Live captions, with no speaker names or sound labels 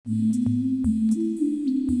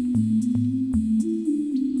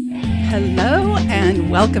Hello and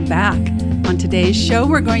welcome back. On today's show,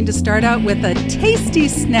 we're going to start out with a tasty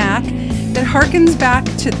snack that harkens back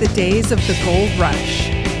to the days of the gold rush.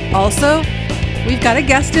 Also, we've got a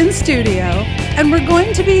guest in studio, and we're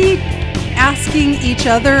going to be asking each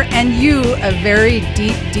other and you a very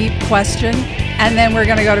deep question, and then we're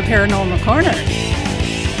going to go to Paranormal Corner.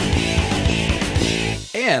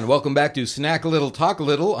 And welcome back to Snack a Little, Talk a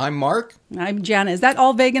Little. I'm Mark. I'm Jana. Is that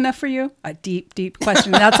all vague enough for you? A deep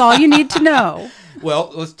question. That's all you need to know.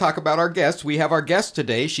 Well, let's talk about our guest. We have our guest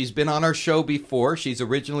today. She's been on our show before. She's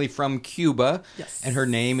originally from Cuba. Yes. And her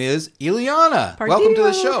name is Ileana. Pardillo. Welcome to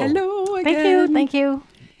the show. Hello again. Thank you.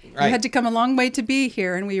 Right. You had to come a long way to be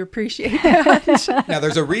here, and we appreciate that. Now,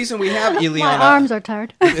 there's a reason we have Ileana. My arms are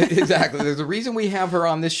tired. Exactly. There's a reason we have her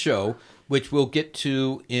on this show, which we'll get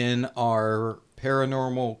to in our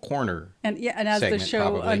Paranormal Corner. And as segment, the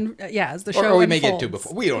show, as the show, or we may unfolds. get to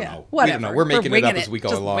before. We don't know. Whatever. We don't know. We're making it up as we go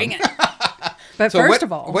Just along. Wing it. But So first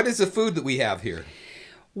of all, what is the food that we have here?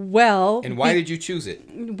 well, And why did you choose it?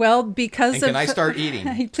 well, because And can I start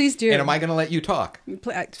eating? Please do. And am I going to let you talk?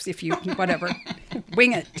 If you whatever,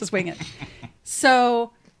 wing it, just wing it.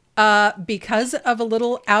 So, because of a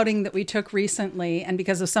little outing that we took recently, and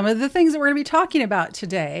because of some of the things that we're going to be talking about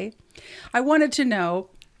today, I wanted to know,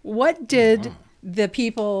 what did the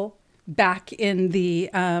people back in the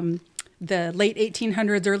late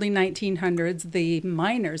 1800s, early 1900s, the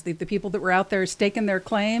miners, the people that were out there staking their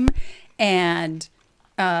claim and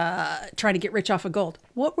trying to get rich off of gold,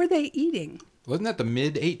 what were they eating? Wasn't that the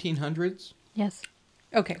mid 1800s? Yes.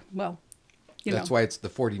 Okay, well, That's why it's the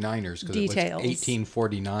 49ers, because it was Details.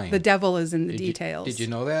 1849. the devil is in the Did details. Did you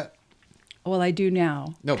know that? Well, I do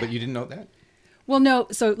now. No, but you didn't know that? Well, no.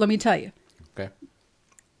 So let me tell you. Okay.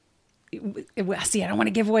 See, I don't want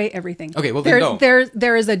to give away everything. Okay, well, then don't.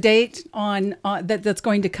 There is a date on that's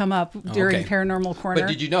going to come up during Okay. Paranormal Corner. But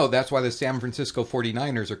did you know that's why the San Francisco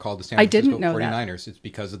 49ers are called the San I Francisco didn't know that. 49ers? It's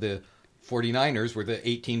because of the 49ers were the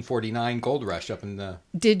 1849 gold rush up in the...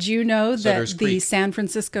 Did you know Sutter's that the Creek. San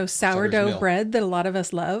Francisco sourdough Mill. bread that a lot of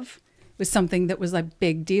us love was something that was a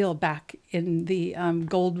big deal back in the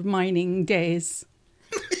gold mining days?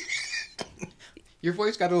 Your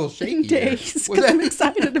voice got a little shaky. Days, Was because I'm that...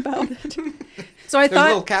 excited about it. So I There's a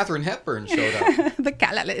little thought Katharine Hepburn showed up. the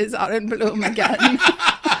calories are in bloom again.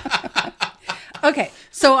 Okay,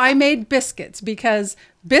 so I made biscuits because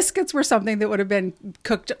biscuits were something that would have been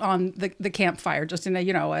cooked on the campfire, just in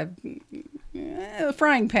a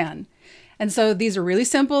frying pan. And so these are really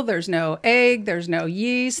simple. There's no egg. There's no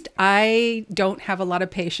yeast. I don't have a lot of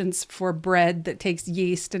patience for bread that takes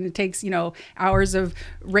yeast, and it takes, hours of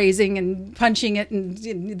raising and punching it.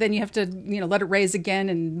 And then you have to, let it raise again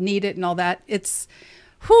and knead it and all that. That's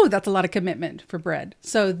a lot of commitment for bread.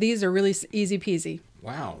 So these are really easy peasy.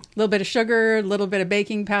 Wow. A little bit of sugar, a little bit of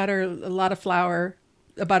baking powder, a lot of flour,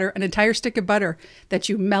 butter, an entire stick of butter that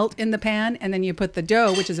you melt in the pan. And then you put the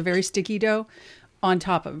dough, which is a very sticky dough, on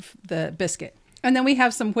top of the biscuit. And then we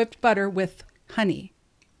have some whipped butter with honey.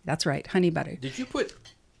 That's right, honey butter. Did you put...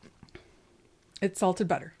 It's salted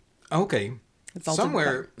butter. Okay. It's salted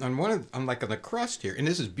Somewhere on on the crust here, and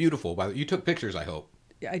this is beautiful, by the way. You took pictures, I hope.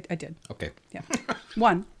 Yeah, I did. Okay. Yeah.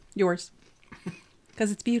 One, yours.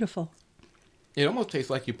 Because it's beautiful. It almost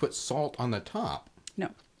tastes like you put salt on the top.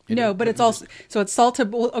 No. It No, is- but it's also, so it's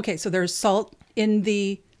salted. Okay, so there's salt in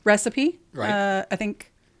the recipe. Right. I think,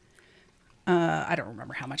 I don't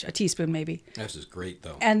remember how much, a teaspoon maybe. This is great,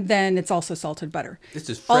 though. And then it's also salted butter. This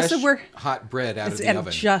is fresh, Also, hot bread out of the and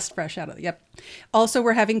oven. just fresh out of the, yep. Also,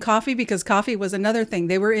 we're having coffee because coffee was another thing.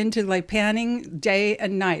 They were into like panning day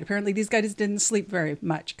and night. Apparently, these guys didn't sleep very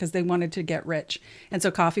much because they wanted to get rich. And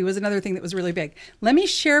so coffee was another thing that was really big. Let me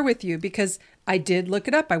share with you, because I did look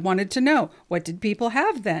it up. I wanted to know, what did people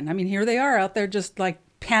have then? I mean, here they are out there just like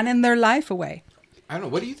panning their life away. I don't know.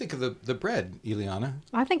 What do you think of the bread, Ileana?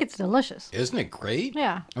 I think it's delicious. Isn't it great?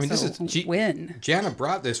 Yeah. I mean, So, this is... when? Jana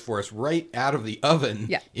brought this for us right out of the oven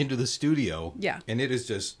into the studio. Yeah. And it is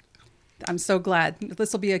just... I'm so glad.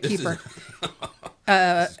 This will be a keeper.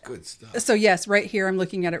 This is good stuff. So yes, right here, I'm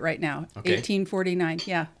looking at it right now. Okay. 1849.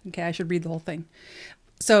 Yeah. Okay. I should read the whole thing.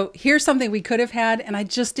 So here's something we could have had, and I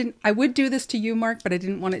just didn't, I would do this to you, Mark, but I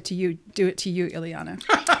didn't want it to do it to you, Ileana.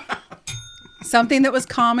 Something that was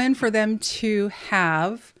common for them to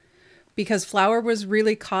have, because flour was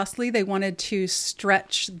really costly. They wanted to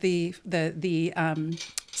stretch the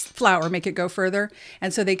flour, make it go further.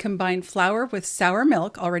 And so they combined flour with sour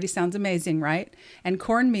milk. Already sounds amazing, right? And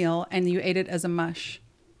cornmeal, and you ate it as a mush.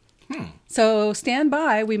 So stand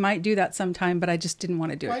by. We might do that sometime, but I just didn't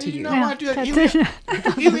want to do Why it do to you you. not want to do that?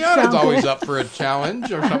 That Eliana's sound always good. up for a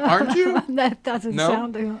challenge or something, aren't you? That doesn't No?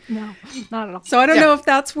 sound no, not at all. So I don't Yeah. know if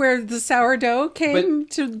that's where the sourdough came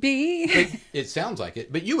to be. But it sounds like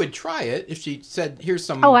it. But you would try it if she said, "Here's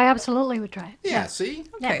some." Oh, I absolutely would try it. yeah. See.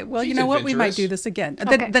 Okay, well, you She's know what? We might adventurous. do this again.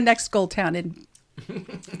 Okay. The next Gold Town, and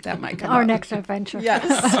that might come Our up. next adventure. Yes.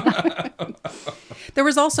 There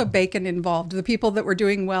was also bacon involved. The people that were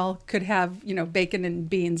doing well could have, bacon and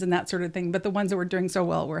beans and that sort of thing. But the ones that were doing so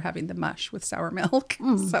well were having the mush with sour milk.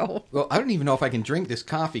 So, Well, I don't even know if I can drink this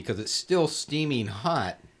coffee because it's still steaming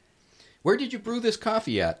hot. Where did you brew this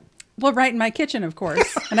coffee at? well, right in my kitchen, of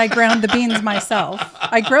course. And I ground the beans myself.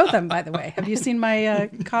 I grow them, by the way. Have you seen my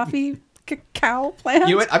coffee cacao plant?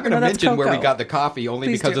 You know what? I'm going to No, that's mention where we cocoa. got the coffee only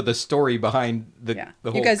Please because do. of the story behind the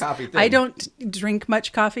whole you guys, coffee thing. I don't drink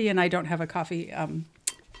much coffee, and I don't have a coffee.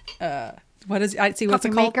 What is? I see what's Coffee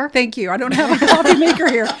it called. maker? Thank you. I don't have a coffee maker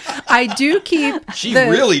here. I do keep. She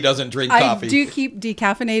really doesn't drink coffee. I do keep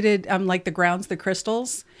decaffeinated, like the grounds, the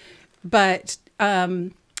crystals, but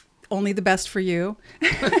only the best for you,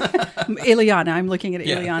 Ileana. I'm looking at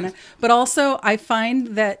Yeah. Ileana, but also I find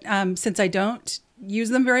that since I don't use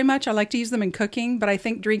them very much, I like to use them in cooking. But I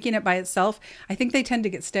think drinking it by itself, I think they tend to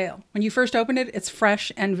get stale. When you first open it, it's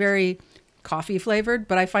fresh and very coffee flavored,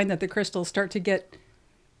 but I find that the crystals start to get.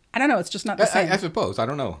 I don't know. It's just not the same. I suppose. I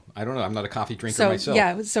don't know. I'm not a coffee drinker So myself.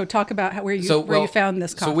 yeah. So talk about where you well, you found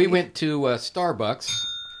this coffee. So we went to Starbucks,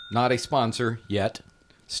 not a sponsor yet.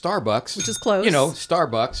 Starbucks, Which is close.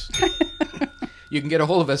 Starbucks. You can get a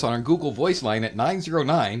hold of us on our Google Voice line at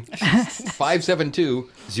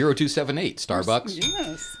 909-572-0278. Starbucks.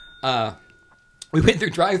 Yes. We went through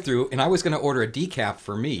drive-through, and I was going to order a decaf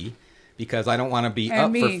for me because I don't want to be And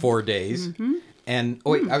up me. for 4 days. Mm-hmm. And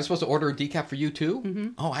wait, I was supposed to order a decaf for you too? Mm-hmm.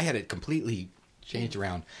 Oh, I had it completely changed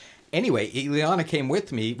around. Anyway, Ileana came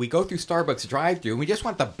with me. We go through Starbucks drive-through, and we just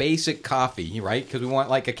want the basic coffee, right? Because we want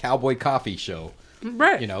like a cowboy coffee show,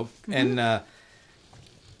 Right. And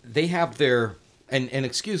they have their and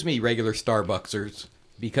excuse me, regular Starbucksers,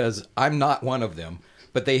 because I'm not one of them,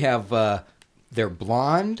 but they have their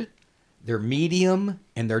blonde, their medium,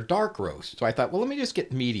 and their dark roast. So I thought, well, let me just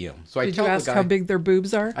get medium. So I Did tell you ask the guy, how big their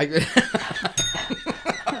boobs are?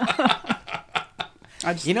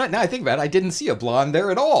 You know what? Now I think about it, I didn't see a blonde there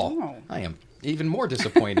at all. Oh. I am even more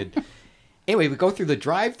disappointed. Anyway, we go through the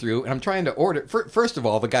drive-through, and I'm trying to order. First of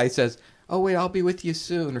all, the guy says, "Oh, wait, I'll be with you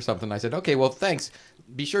soon," or something. I said, "Okay, well, thanks.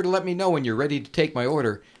 Be sure to let me know when you're ready to take my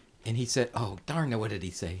order." And he said, "Oh, darn it, what did he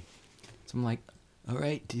say?" So I'm like, "All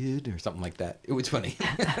right, dude," or something like that. It was funny.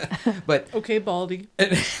 But Okay, Baldy.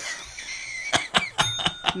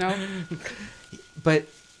 No. But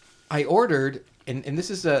I ordered, and this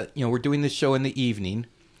is we're doing this show in the evening,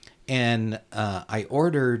 and I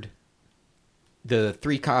ordered the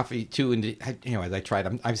 3 coffee, 2, and as I tried,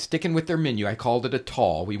 I'm sticking with their menu. I called it a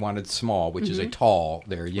tall. We wanted small, which is a tall.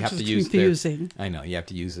 There, you have is to use confusing. I know you have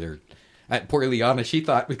to use their. Poor Liana, she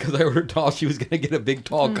thought because I ordered tall, she was going to get a big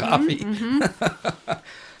tall coffee.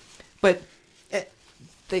 But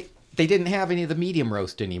they didn't have any of the medium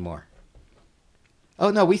roast anymore. Oh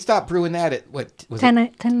no, we stopped brewing that at what was 10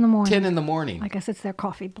 it? in the morning. 10 in the morning. I guess it's their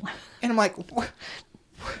coffee blend. And I'm like,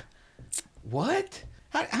 what?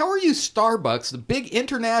 How are you Starbucks, the big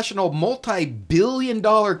international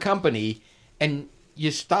multi-billion-dollar company, and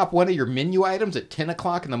you stop one of your menu items at 10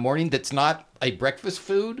 o'clock in the morning that's not a breakfast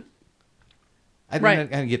food? I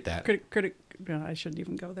don't get that. Critic. No, I shouldn't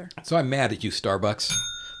even go there. So I'm mad at you, Starbucks.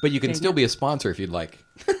 But you can Dang still it. be a sponsor if you'd like.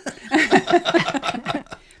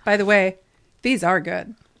 By the way, these are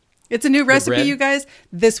good. It's a new recipe, bread? you guys.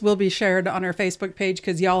 This will be shared on our Facebook page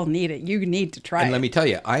because y'all need it. You need to try And it. let me tell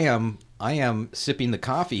you, I am sipping the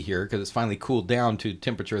coffee here because it's finally cooled down to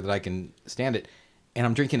temperature that I can stand it. And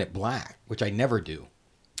I'm drinking it black, which I never do.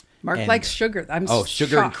 Mark and- likes sugar. I'm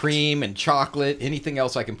Sugar and shocked. cream and chocolate, anything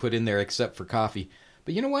else I can put in there except for coffee.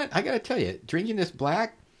 But you know what? I got to tell you, drinking this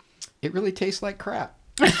black, it really tastes like crap.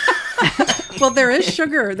 Well, there is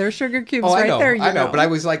sugar. There's sugar cubes Oh, right I know, there. I know. But I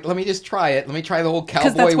was like, let me just try it. Let me try the whole cowboy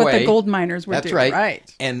way. because that's what the gold miners were That's doing.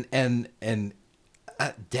 right. And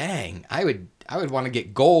dang, I would want to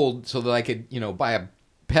get gold so that I could, buy a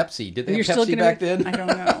Pepsi. Did they You're have still Pepsi gonna back then? I don't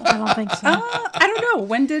know. I don't think so. I don't know.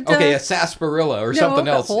 When did Okay, a sarsaparilla or no, something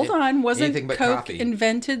but else. hold on. Wasn't anything but Coke coffee.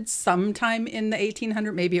 invented sometime in the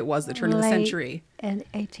 1800s? Maybe it was the turn of the Late century. in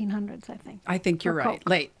 1800s, I think. I think you're Or right.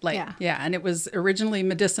 Coke. Late. Yeah. And it was originally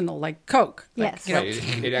medicinal, like Coke. Like, Yes. you know, Right,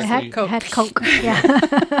 it It actually, had Coke.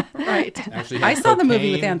 Yeah. right. actually I had saw the movie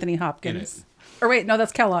with cocaine Anthony in Hopkins. it. Or wait, no,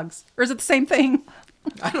 that's Kellogg's. Or is it the same thing?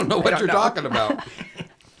 I don't know what don't you're know. talking about.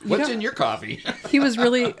 What's in your coffee? He was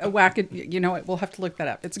really a whack. You know what? We'll have to look that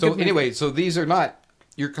up. It's a So good movie. anyway, so these are not,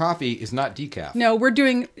 your coffee is not decaf. No, we're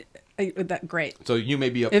doing that. Great. So you may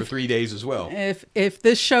be up for 3 days as well. If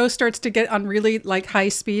this show starts to get on really like high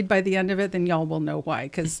speed by the end of it, then y'all will know why.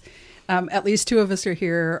 Because at least 2 of us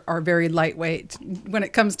are very lightweight when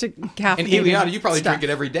it comes to caffeine. And Ileana, you probably stuff. drink it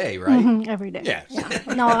every day, right? Mhm, every day. Yeah.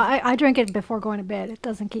 No, I drink it before going to bed. It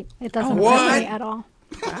doesn't affect what? me at all.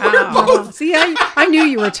 Wow. See, I knew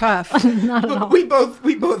you were tough. Not at all. We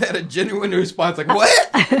both had a genuine response like, what?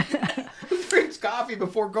 Who drinks coffee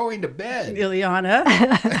before going to bed?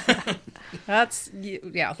 Ileana.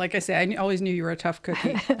 Yeah, like I say, I always knew you were a tough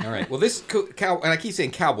cookie. All right. Well, this and I keep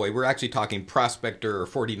saying cowboy. We're actually talking prospector or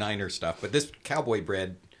 49er stuff, but this cowboy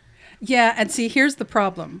bread. Yeah, and see, here's the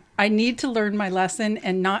problem. I need to learn my lesson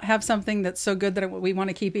and not have something that's so good that we want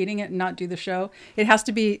to keep eating it and not do the show. It has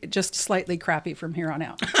to be just slightly crappy from here on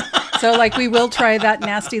out. So, like, we will try that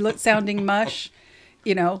nasty sounding mush,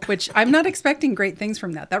 which I'm not expecting great things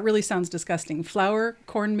from that. That really sounds disgusting. Flour,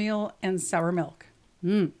 cornmeal, and sour milk.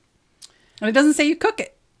 And it doesn't say you cook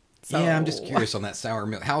it. So, Yeah, I'm just curious on that sour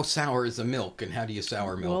milk. How sour is the milk, and how do you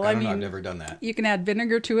sour milk? Well, I don't know. I've never done that. You can add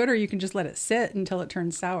vinegar to it, or you can just let it sit until it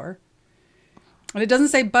turns sour. And it doesn't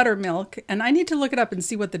say buttermilk, and I need to look it up and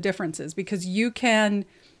see what the difference is, because you can.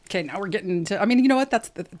 Okay, now we're getting into. I mean, you know what? That's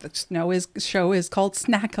the show is called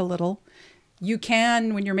Snack a Little. You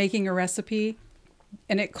can, when you're making a recipe,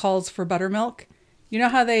 and it calls for buttermilk. You know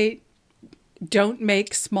how they don't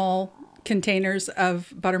make small containers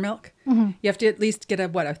of buttermilk? Mm-hmm. You have to at least get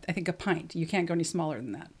I think a pint. You can't go any smaller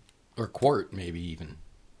than that. Or quart, maybe even.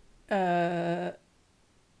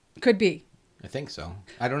 Could be. I think so.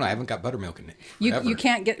 I don't know. I haven't got buttermilk in it. You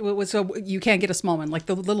can't get you can't get a small one like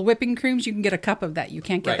the little whipping creams. You can get a cup of that. You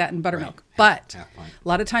can't get that in buttermilk. Right. But Half pint. a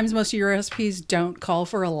lot of times, most of your recipes don't call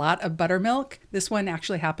for a lot of buttermilk. This one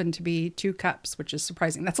actually happened to be 2 cups, which is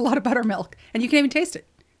surprising. That's a lot of buttermilk, and you can't even taste it.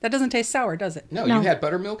 That doesn't taste sour, does it? No, No. you had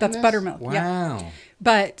buttermilk. That's in this? buttermilk. Wow. Yeah.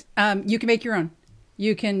 But you can make your own.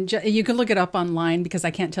 You can look it up online because I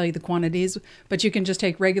can't tell you the quantities. But you can just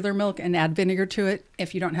take regular milk and add vinegar to it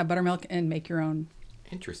if you don't have buttermilk, and make your own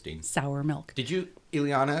Interesting. sour milk. Did you,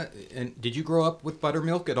 Ileana, and did you grow up with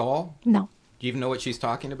buttermilk at all? No, Do you even know what she's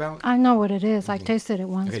talking about? I know what it is. I tasted it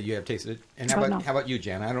once. Okay, you have tasted it. And Oh, no. how about you,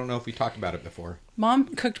 Jana? I don't know if we talked about it before. Mom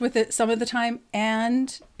cooked with it some of the time,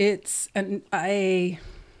 and it's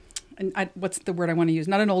what's the word I want to use?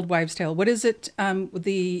 Not an old wives' tale. What is it?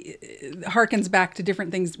 Harkens back to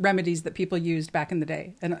different things, remedies that people used back in the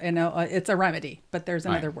day. And it's a remedy, but there's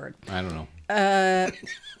another word. I don't know.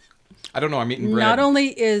 I don't know. I'm eating bread. Not only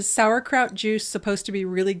is sauerkraut juice supposed to be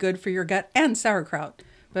really good for your gut and sauerkraut,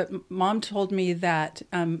 but Mom told me that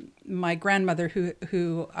my grandmother,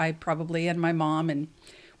 who I probably, and my mom, and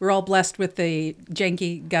we're all blessed with the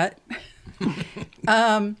janky gut.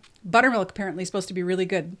 Buttermilk apparently is supposed to be really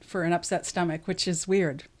good for an upset stomach, which is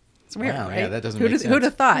weird. It's weird, Wow, right? yeah, that doesn't make sense. Who'd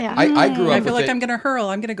have thought? Yeah. I grew up I with feel like it. I'm going to hurl.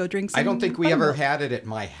 I'm going to go drink some I don't think we ever buttermilk. had it at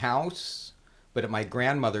my house, but at my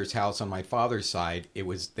grandmother's house on my father's side,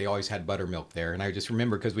 they always had buttermilk there. And I just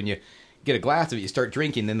remember because when you get a glass of it, you start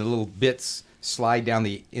drinking, then the little bits slide down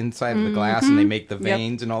the inside of the glass and they make the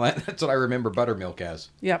veins and all that. That's what I remember buttermilk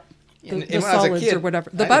as. Yep. The And when I was a solids kid, or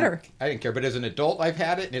whatever. The I butter. I didn't care. But as an adult, I've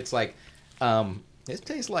had it, and it's like, this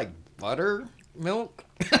tastes like buttermilk.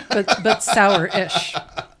 but sour-ish.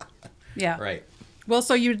 Yeah. Right. Well,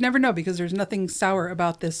 so you'd never know because there's nothing sour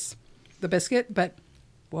about the biscuit, but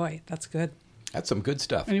boy, that's good. That's some good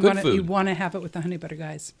stuff. And Good food. you want to have it with the honey butter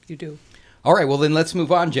guys. You do. All right, well, then let's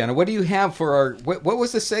move on, Jana. What do you have for our... What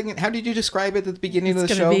was the segment? How did you describe it at the beginning of the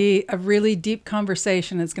It's show? going to be a really deep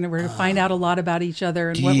conversation. We're going to find out a lot about each other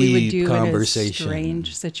and what we would Deep do in a conversation.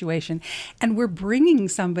 strange situation. And we're bringing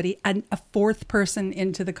somebody, a fourth person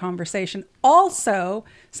into the conversation. Also,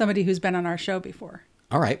 somebody who's been on our show before.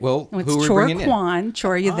 All right, well, And who are it's we Chor bringing in? Kwan.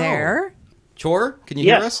 Chor, are you there? Chor, can you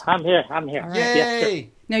hear us? Yes, I'm here. I'm here. All right. Yes, sir. Yay!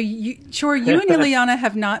 Now, Chor, you and Ileana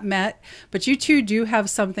have not met, but you two do have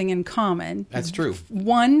something in common. That's true.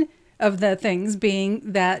 One of the things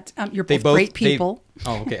being that you're They both great people.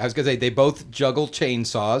 Okay. I was going to say, they both juggle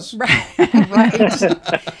chainsaws. Right.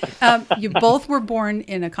 You both were born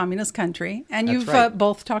in a communist country, and That's you've right.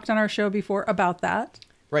 both talked on our show before about that.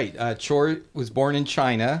 Right. Chor was born in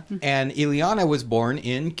China, and Ileana was born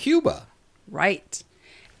in Cuba. Right.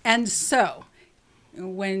 And so,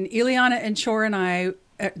 when Ileana and Chor and I,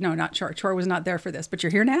 no, not Chor. Chor was not there for this, but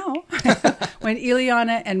you're here now. When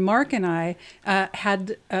Ileana and Mark and I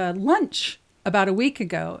had lunch about a week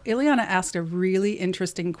ago, Ileana asked a really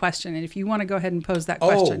interesting question. And if you want to go ahead and pose that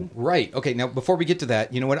question. Oh, right. Okay, now before we get to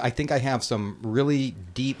that, you know what? I think I have some really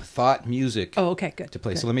deep thought music Oh, okay, good. to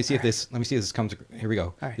play. good. So let me see if this comes. Here we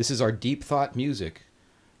go. All right. This is our deep thought music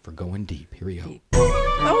for going deep. Here we go.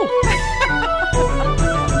 Oh.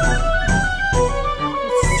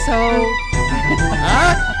 So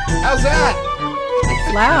How's that?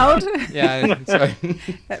 loud. Yeah, sorry.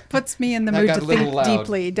 That puts me in the That mood got to a little think loud.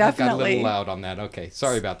 deeply. That got a Definitely. little loud on that. Okay,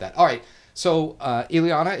 sorry about that. All right. So,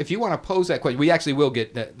 Ileana, if you want to pose that question, we actually will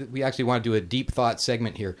get that. We actually want to do a deep thought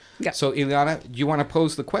segment here. Yeah. So, Ileana, do you want to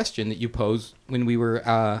pose the question that you posed when we were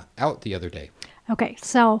out the other day? Okay,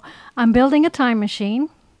 so I'm building a time machine,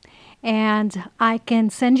 and I can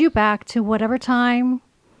send you back to whatever time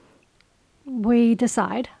we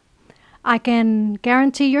decide. I can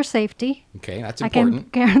guarantee your safety. Okay, that's I can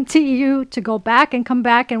important. guarantee you to go back and come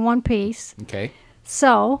back in one piece. Okay.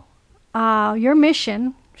 So, your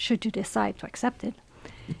mission, should you decide to accept it,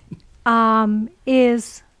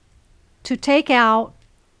 is to take out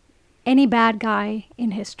any bad guy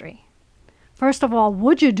in history. First of all,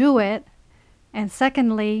 would you do it? And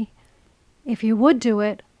secondly, if you would do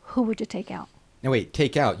it, who would you take out? Now, wait,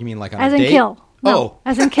 take out. You mean like on As a in date? kill. No, Oh,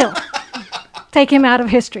 as in kill. Take him out of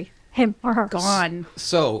history. Him or her. Gone.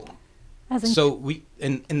 so As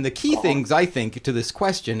in and the key things I think to this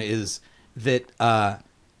question is that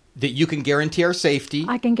that you can guarantee our safety.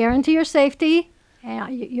 I can guarantee your safety.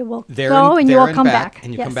 And you will There go and you there will come back.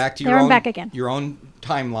 and you Yes, come back to there your and own back again. your own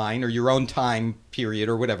timeline or your own time period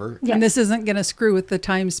or whatever. Yes. And this isn't going to screw with the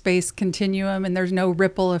time-space continuum, and there's no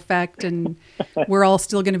ripple effect, and we're all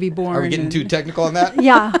still going to be born. Are we getting and- too technical on that?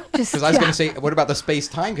 Yeah, just Because I was yeah. going to say, what about the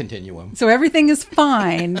space-time continuum? So everything is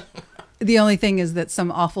fine. The only thing is that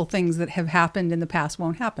some awful things that have happened in the past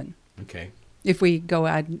won't happen Okay. if we go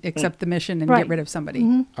ahead and accept the mission and Right. get rid of somebody.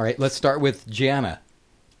 All right, let's start with Gianna.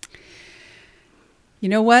 You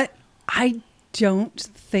know what? I don't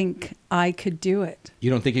think I could do it. You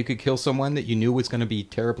don't think you could kill someone that you knew was going to be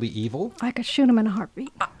terribly evil? I could shoot him in a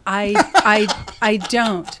heartbeat. I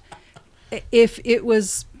don't. If it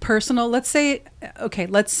was personal, let's say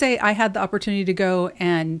I had the opportunity to go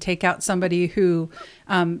and take out somebody who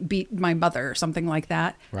beat my mother or something like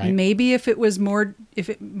that. Right. Maybe if it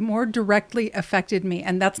more directly affected me,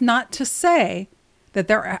 and that's not to say that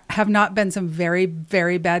there have not been some very,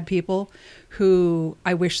 very bad people who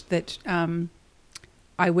I wish that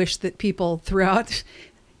people throughout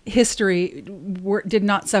history did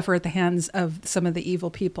not suffer at the hands of some of the evil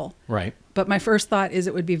people. Right. But my first thought is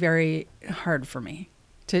it would be very hard for me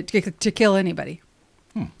to kill anybody.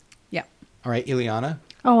 Yeah. All right, Ileana.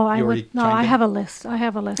 Oh, I You already would. No, chimed I in? have a list. I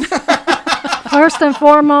have a list. First and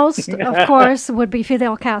foremost, of course, would be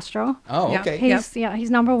Fidel Castro. Oh, Yeah. okay. He's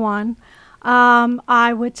number one.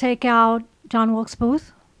 I would take out John Wilkes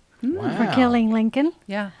Booth for Wow. killing Lincoln.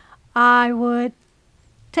 Yeah. I would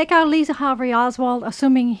take out Lee Harvey Oswald,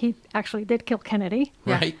 assuming he actually did kill Kennedy.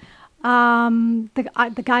 Yeah. Right.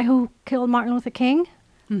 The guy who killed Martin Luther King.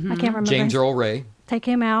 I can't remember. James his- Earl Ray. Take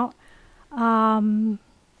him out.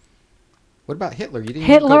 What about Hitler? You didn't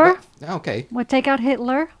Hitler? Even go back? Okay. Would take out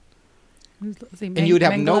Hitler. And you would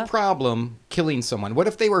have no problem killing someone. What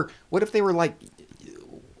if they were like,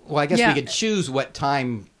 well, I guess Yeah. we could choose what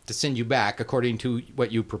time to send you back according to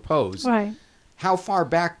what you propose. Right. How far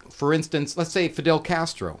back, for instance, let's say Fidel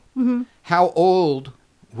Castro. How old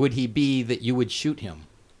would he be that you would shoot him?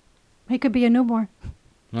 He could be a newborn.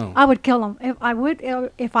 No. I would kill him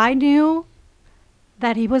if I knew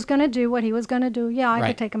that he was going to do what he was going to do. Yeah, I Right.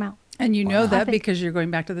 could take him out. And you know Wow. I that think- because you're going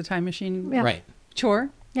back to the time machine Yeah. Right. chore.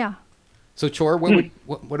 Yeah. So, Chor, what about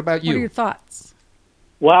What are you? your thoughts?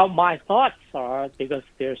 Well, my thoughts are because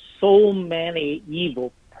there's so many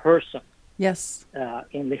evil persons Yes.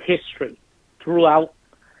 in the history throughout,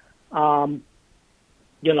 all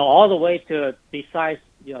the way to besides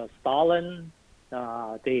Stalin,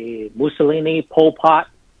 the Mussolini, Pol Pot,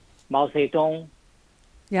 Mao Zedong,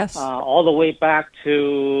 Yes. all the way back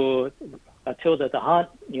to Attila the Hun.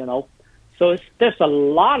 So there's a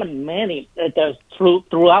lot of many. There's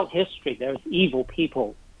throughout history. There's evil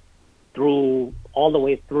people all the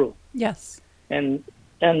way through. Yes. And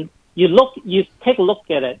you take a look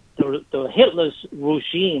at it. The Hitler's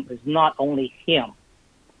regime is not only him.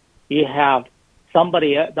 You have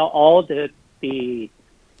somebody, all the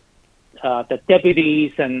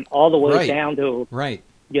deputies, and all the way Right. down to Right.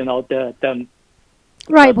 the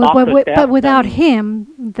Right, Dr. but Death without and- him,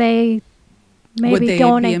 they maybe they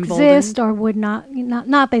don't be exist or would not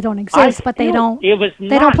they don't exist, but they feel don't. It was They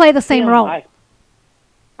not don't play the same him. role.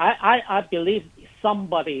 I believe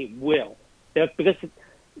somebody will because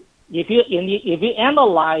if you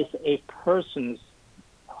analyze a person's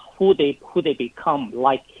who they become,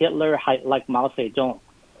 like Hitler, like Mao Zedong,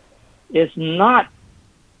 it's not.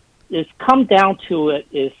 It's come down to it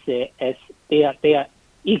is as they are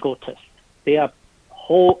egotists. They are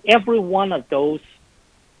every one of those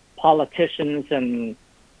politicians and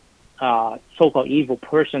so-called evil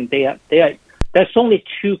person. There's only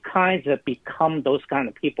two kinds that become those kind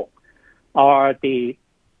of people. Are the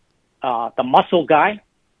muscle guy,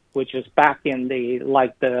 which is back in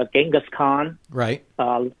the Genghis Khan. Right.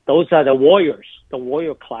 Those are the warriors, the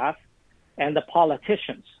warrior class, and the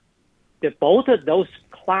politicians. Both of those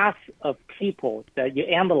class of people that you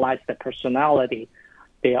analyze the personality,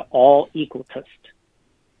 they are all egotists.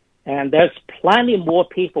 And there's plenty more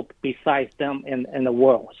people besides them in the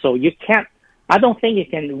world. So I don't think you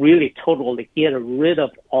can really totally get rid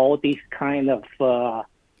of all these kind of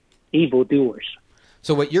evildoers.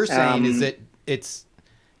 So what you're saying is that it's,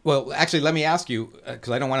 well, actually, let me ask you,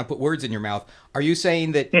 because I don't want to put words in your mouth. Are you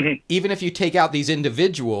saying that even if you take out these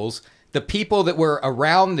individuals, the people that were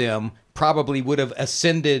around them probably would have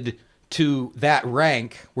ascended to that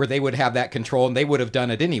rank where they would have that control and they would have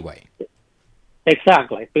done it anyway?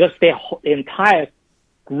 Exactly, because the entire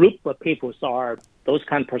group of people are those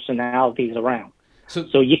kind of personalities around.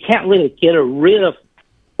 So you can't really get rid of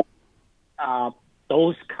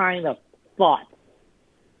those kind of thoughts.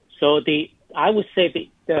 So I would say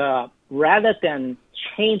rather than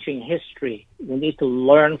changing history, we need to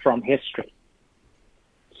learn from history.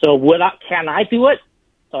 So can I do it?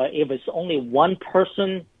 If it's only one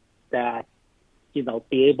person that,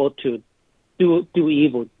 be able to do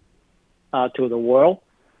evil to the world,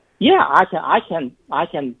 yeah, I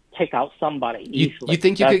can take out somebody easily.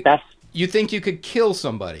 You think you could kill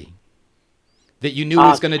somebody that you knew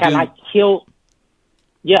was going to do? Can I kill?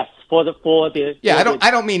 Yes, for the. Yeah,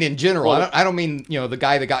 I don't mean in general. I don't mean the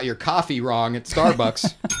guy that got your coffee wrong at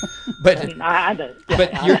Starbucks.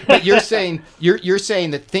 But you're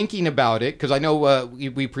saying that thinking about it, because I know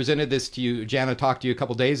we presented this to you. Jana talked to you a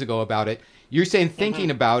couple days ago about it. You're saying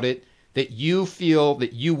thinking about it, that you feel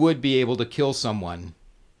that you would be able to kill someone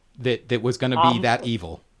that was going to be that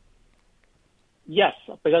evil. Yes,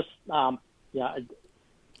 because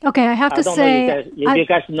Okay, I have to say, if you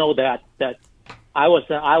guys know that I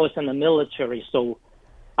was in the military, so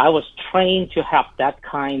I was trained to have that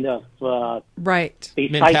kind of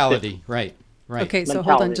mentality. Right. Okay, so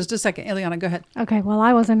hold on just a second. Ileana, go ahead. Okay, well,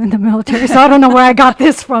 I wasn't in the military, so I don't know where I got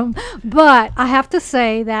this from. But I have to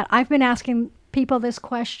say that I've been asking people this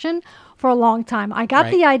question for a long time. I got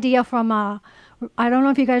the idea from, I don't know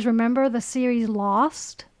if you guys remember the series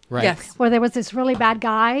Lost. Right. Yes. Where there was this really bad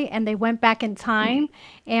guy and they went back in time,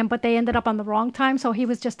 but they ended up on the wrong time. So he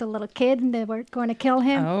was just a little kid and they were going to kill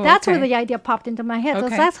him. Oh, that's okay. where the idea popped into my head. So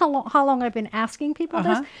that's how long I've been asking people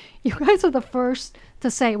this. You guys are the first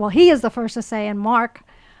to say, well, he is the first to say, and Mark,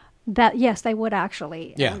 that yes, they would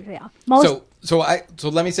actually. Yeah. So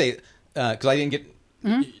let me say, because I didn't get,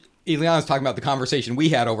 Ileana's talking about the conversation we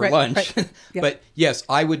had over lunch. Right. Yeah. But yes,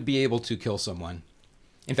 I would be able to kill someone.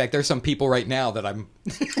 In fact, there's some people right now that I'm...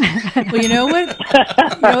 Well, you know what?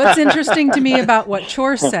 What's interesting to me about what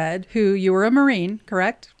Chor said, who you were a Marine,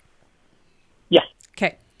 correct? Yeah.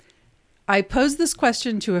 Okay. I posed this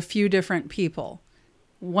question to a few different people.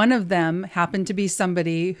 One of them happened to be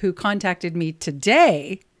somebody who contacted me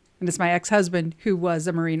today, and it's my ex-husband, who was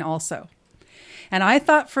a Marine also. And I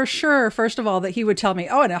thought for sure, first of all, that he would tell me,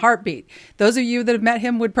 in a heartbeat. Those of you that have met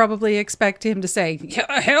him would probably expect him to say,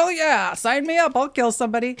 hell yeah, sign me up, I'll kill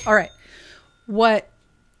somebody. All right. What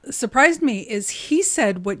surprised me is he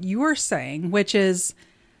said what you were saying, which is,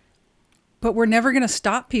 but we're never going to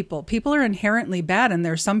stop people. People are inherently bad, and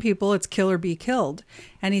there's some people it's kill or be killed.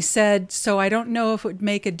 And he said, so I don't know if it would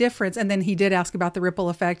make a difference. And then he did ask about the ripple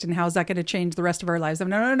effect and how is that going to change the rest of our lives.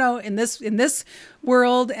 No. In this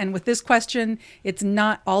world and with this question, it's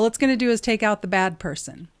not, all it's going to do is take out the bad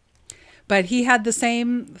person. But he had the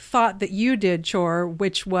same thought that you did, Chor,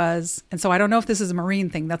 which was, and so I don't know if this is a Marine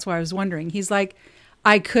thing. That's why I was wondering. He's like,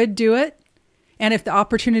 I could do it. And if the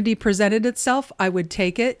opportunity presented itself, I would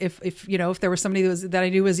take it. If there was somebody that I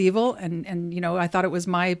knew was evil and I thought it was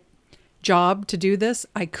my job to do this,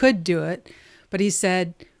 I could do it. But he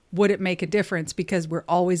said, would it make a difference? Because we're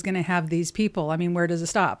always going to have these people. I mean, where does it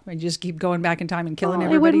stop? And just keep going back in time and killing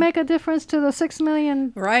everybody? It would make a difference to the 6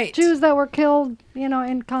 million Jews that were killed,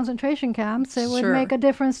 in concentration camps. It would make a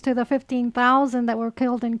difference to the 15,000 that were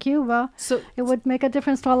killed in Cuba. So it would make a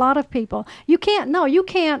difference to a lot of people. You can't.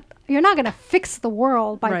 You're not going to fix the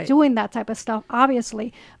world by doing that type of stuff,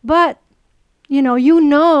 obviously. But, you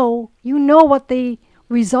know what the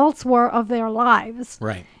results were of their lives.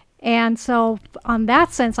 Right. And so, on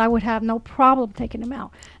that sense, I would have no problem taking him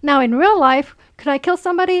out. Now, in real life, could I kill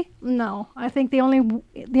somebody? No. I think the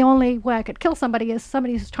only way I could kill somebody is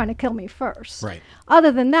somebody who's trying to kill me first. Right.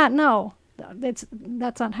 Other than that, no. That's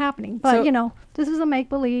not happening. But So- this is a make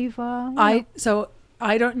believe. So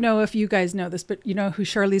I don't know if you guys know this, but you know who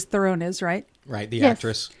Charlize Theron is, right? Right, the Yes.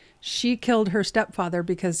 actress. She killed her stepfather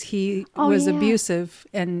because he Oh, was yeah. abusive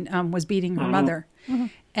and was beating her mother.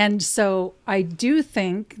 And so I do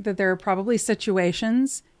think that there are probably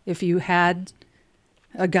situations, if you had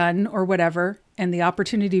a gun or whatever, and the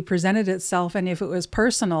opportunity presented itself, and if it was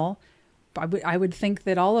personal, I would think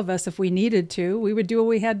that all of us, if we needed to, we would do what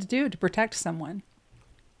we had to do to protect someone.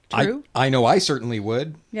 True? I know I certainly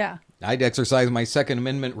would. Yeah. I'd exercise my Second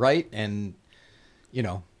Amendment right and,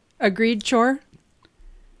 Agreed, Chor?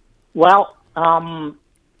 Well,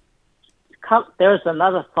 there's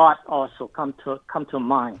another thought also come to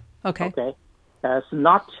mind. Okay. Okay, as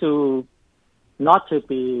not to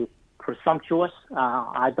be presumptuous.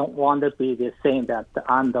 I don't want to be the saying that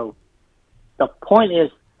I'm the. The point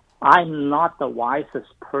is, I'm not the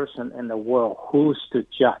wisest person in the world. Who's to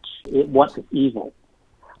judge what is evil?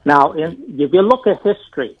 Now, if you look at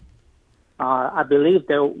history, I believe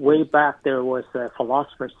way back there was a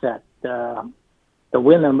philosopher said, the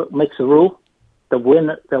winner makes a rule. The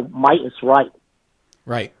might is right.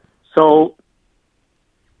 Right. So,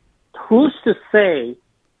 who's to say?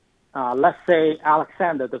 Let's say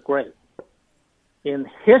Alexander the Great, in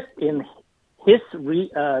his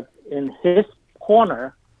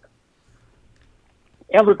corner,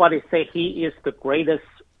 everybody say he is the greatest,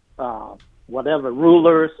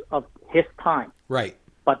 rulers of his time. Right.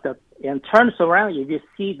 But in terms around you, you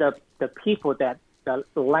see the people the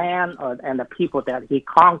land and the people that he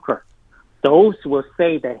conquered. Those will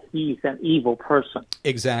say that he's an evil person.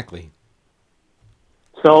 Exactly.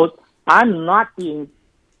 So I'm not being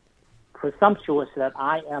presumptuous that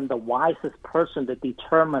I am the wisest person to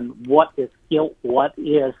determine what is guilt, what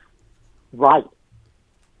is right.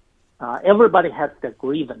 Everybody has their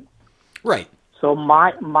grievance. Right. So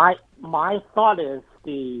my thought is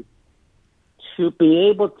to be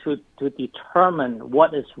able to determine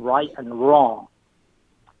what is right and wrong,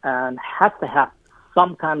 and have to have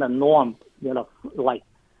some kind of norm. Like,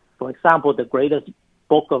 for example, the greatest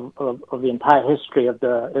book of the entire history is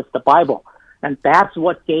the Bible, and that's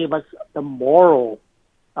what gave us the moral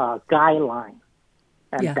guideline,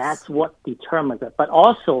 and Yes. that's what determines it. But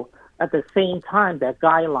also at the same time, that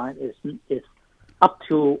guideline is up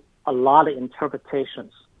to a lot of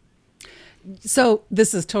interpretations. So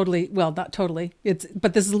this is not totally.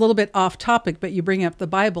 But this is a little bit off topic. But you bring up the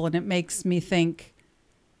Bible, and it makes me think.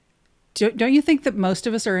 Don't you think that most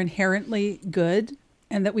of us are inherently good,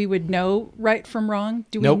 and that we would know right from wrong?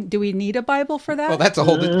 Nope. Do we need a Bible for that? Well, that's a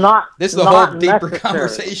whole. Not- this is a not whole deeper necessary.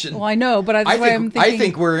 conversation. Well, I know, but that's why I'm thinking. I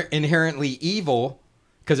think we're inherently evil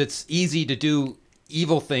because it's easy to do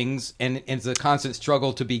evil things, and it's a constant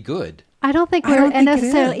struggle to be good. I don't think I we're don't think it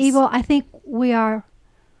necessarily is. evil. I think we are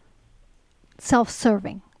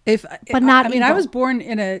self-serving. But not I mean, I evil. was born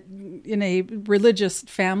in a religious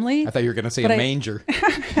family. I thought you were going to say But a I- manger.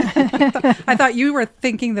 I thought you were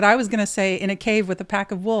thinking that I was going to say in a cave with a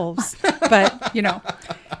pack of wolves, but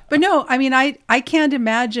no, I mean, I can't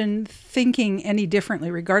imagine thinking any differently,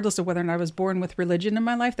 regardless of whether or not I was born with religion in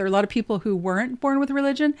my life. There are a lot of people who weren't born with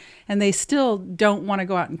religion, and they still don't want to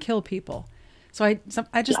go out and kill people. So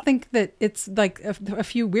I just think that it's like a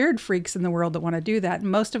few weird freaks in the world that want to do that. And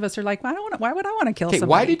most of us are like, well, why would I want to kill Okay, somebody?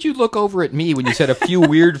 why did you look over at me when you said a few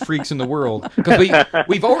weird freaks in the world? Because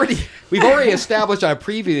we've already established on a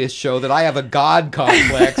previous show that I have a god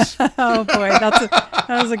complex. Oh boy, that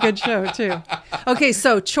was a good show too. Okay,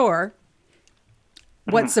 so Chor,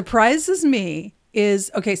 what surprises me is,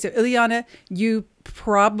 okay, so Ileana, you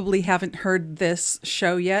probably haven't heard this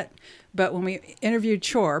show yet, but when we interviewed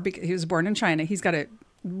Chor, because he was born in China, he's got a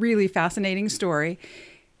really fascinating story.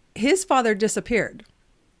 His father disappeared.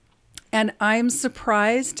 And I'm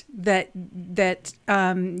surprised that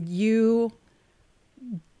you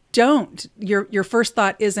don't. Your first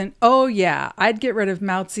thought isn't, oh yeah, I'd get rid of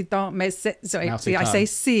Mao Zedong. So Mao I Zedong. say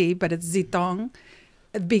 "si," but it's Zedong,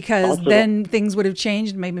 because Also- then things would have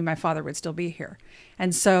changed. Maybe my father would still be here.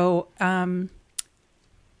 And so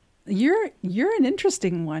you're an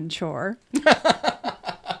interesting one, Chor.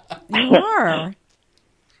 You are.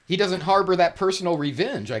 He doesn't harbor that personal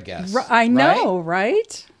revenge, I guess. I know,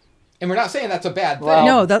 right? And we're not saying that's a bad thing.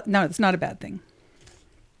 Well- No, it's not a bad thing.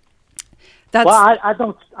 That's Well, I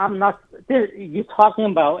don't. I'm not. You're talking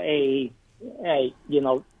about a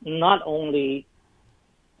not only.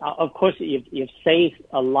 Of course, if save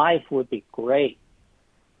a life would be great,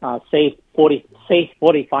 save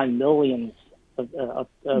 45 million of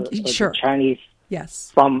Sure. Chinese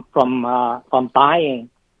Yes. from dying,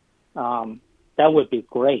 that would be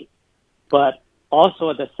great. But also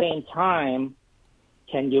at the same time,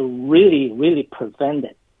 can you really prevent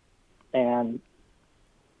it? And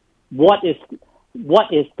what is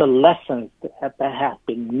the lessons that have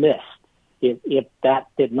been missed if that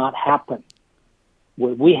did not happen?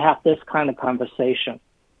 Would we have this kind of conversation?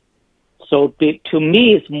 So to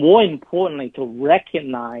me, it's more importantly to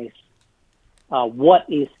recognize what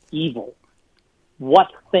is evil, what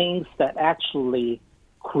things that actually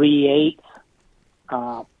create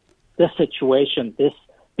this situation,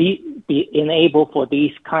 be enable for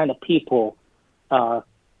these kind of people go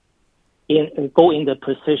in the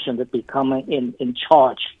position to become in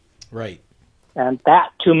charge. Right. And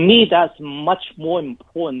that, to me, that's much more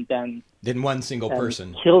important than One single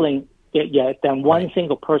person. killing. Than one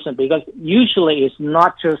single person, because usually it's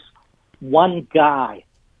not just one guy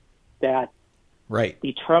that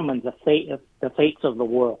determines the fates of the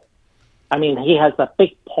world. I mean, he has a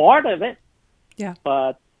big part of it. Yeah.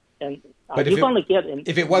 But you're going to get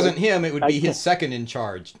if it wasn't him, it would be his second in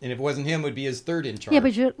charge, and if it wasn't him, it would be his third in charge. Yeah,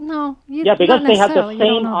 but because not they have the necessarily. You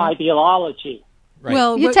don't same know that. ideology. Right.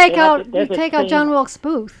 Well, You what- take They out have the same- John Wilkes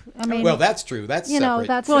Booth. I mean, well, that's true. That's separate.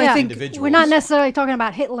 that's Well, I think individuals. we're not necessarily talking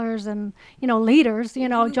about Hitlers and leaders.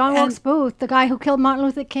 John Wilkes Booth, the guy who killed Martin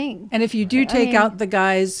Luther King. And if you do take mean- out the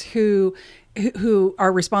guys who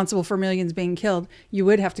are responsible for millions being killed, you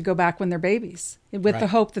would have to go back when they're babies with the Right.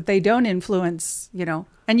 hope that they don't influence,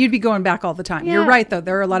 and you'd be going back all the time. You're Yeah. right, though.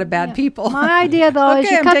 There are a lot of bad people. My idea, though, is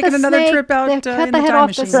Okay, you I'm cut taking the another snake, trip out, they in cut the the head time off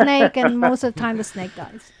machine. the snake, and most of the time the snake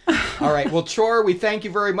dies. All right. Well, Chor, we thank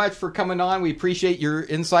you very much for coming on. We appreciate your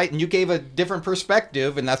insight, and you gave a different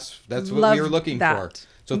perspective, and that's what Loved we were looking that. for.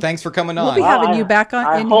 So thanks for coming We'll on. be having you back on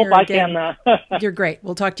I in hope here I again. can. You're great.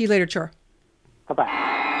 We'll talk to you later, Chor.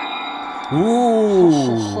 Bye-bye. Ooh.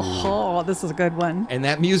 Oh, this is a good one. And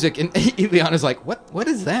that music, and Ileana's like, what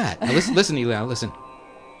is that? Now listen, Ileana, listen.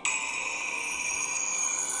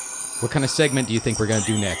 What kind of segment do you think we're going to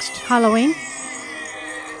do next? Halloween.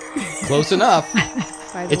 Close enough.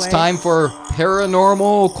 By the It's way, time for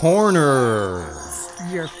Paranormal Corner.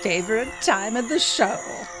 your favorite time of the show.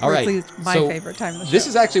 All Or right. at least my so favorite time of the show. This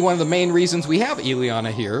is actually one of the main reasons we have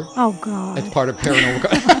Ileana here. Oh God. It's part of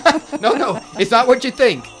Paranormal. No, it's not what you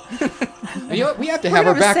think. You know what? We have to We're have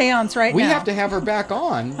her gonna have back. a seance right we now. have to have her back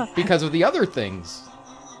on because of the other things.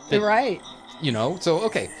 You're right. So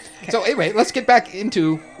okay. So anyway, let's get back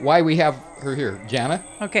into why we have her here, Jana.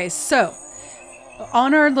 Okay, so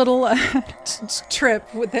on our little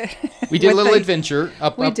trip with the We did a with little the- adventure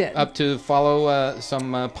We did. up to follow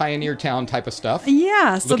some pioneer town type of stuff.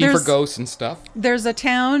 Yeah, so Looking for there's ghosts and stuff. there's a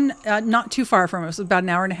town not too far from us, about an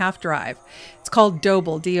hour and a half drive. It's called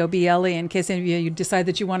Doble, Doble. In case any of you decide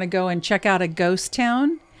that you want to go and check out a ghost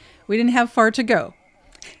town, we didn't have far to go.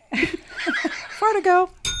 Far to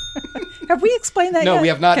go. Have we explained that No, yet? we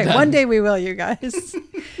have not Okay, done. one day we will, you guys.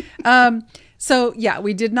 So yeah,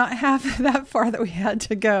 we did not have that far that we had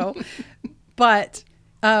to go, but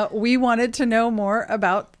we wanted to know more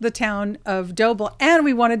about the town of Doble, and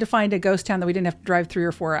we wanted to find a ghost town that we didn't have to drive 3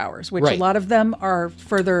 or 4 hours, which Right. a lot of them are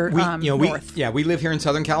further north. We live here in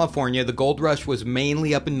Southern California. The gold rush was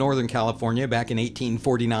mainly up in Northern California back in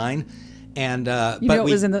 1849, and You know,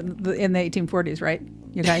 it was in the 1840s, right?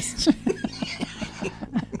 You guys.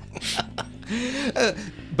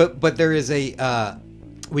 But there is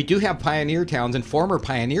we do have pioneer towns and former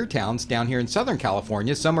pioneer towns down here in Southern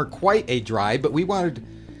California. Some are quite a drive, but we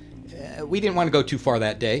didn't want to go too far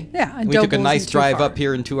that day. Yeah, and we took a Doble's nice too drive far. up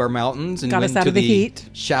here into our mountains and Got went us out to of the heat.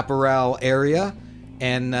 Chaparral area,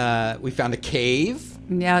 and we found a cave.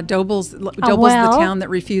 Yeah, Doble's the well? town that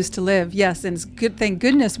refused to live. Yes, and it's good. Thank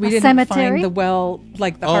goodness we A didn't cemetery? find the well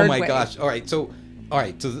like the Oh hard my way. gosh! All right, so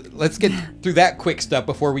let's get through that quick stuff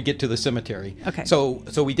before we get to the cemetery. Okay. So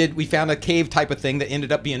we found a cave type of thing that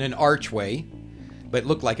ended up being an archway, but it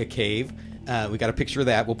looked like a cave. We got a picture of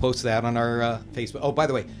that. We'll post that on our Facebook. Oh, by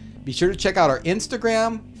the way, be sure to check out our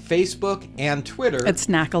Instagram, Facebook, and Twitter. It's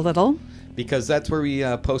Snack a Little. Because that's where we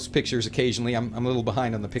post pictures occasionally. I'm a little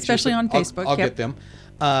behind on the pictures, Especially but on Facebook, I'll yep. get them.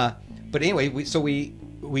 But anyway,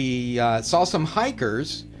 we saw some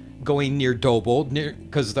hikers going near Doble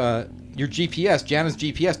because your GPS, Jana's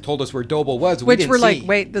GPS, told us where Doble was. Which didn't we're see. like,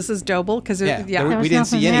 wait, this is Doble? Because Yeah, yeah. we was didn't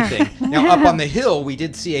see nothing there. anything. Now, up on the hill, we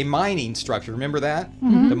did see a mining structure. Remember that?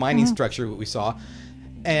 The mining structure that we saw.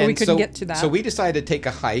 And we couldn't get to that. So we decided to take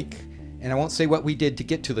a hike, and I won't say what we did to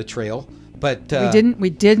get to the trail, But we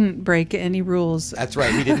didn't break any rules. That's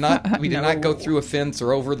right. We did not. We did not go through a fence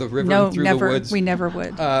or over the river No, and through never. the woods. We never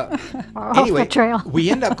would. Off the trail. we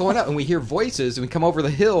end up going up and we hear voices and we come over the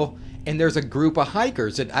hill and there's a group of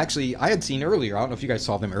hikers that actually I had seen earlier. I don't know if you guys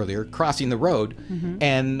saw them earlier, crossing the road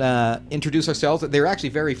and introduce ourselves. They were actually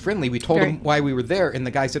very friendly. We told them why we were there, and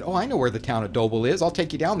the guy said, "Oh, I know where the town of Doble is. I'll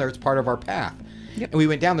take you down there. It's part of our path." Yep. And we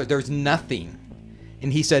went down there. There's nothing.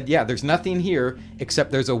 And he said, "Yeah, there's nothing here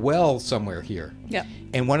except there's a well somewhere here." Yep.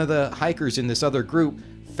 And one of the hikers in this other group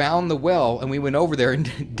found the well, and we went over there.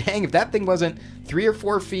 And dang, if that thing wasn't 3 or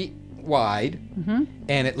 4 feet wide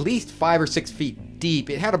and at least 5 or 6 feet deep,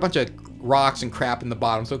 it had a bunch of rocks and crap in the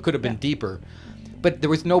bottom, so it could have been deeper. But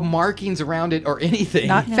there was no markings around it or anything.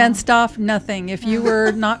 Not fenced off, nothing. If you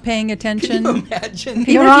were not paying attention, Can you imagine?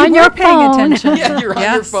 You're even if on you your were paying phone. attention. Yeah, you're on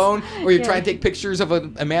your Yes. phone, or you're trying to take pictures of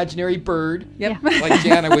an imaginary bird. Yep. Like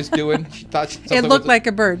Jana was doing. She thought It looked like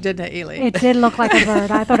a bird, didn't it, Ely? It did look like a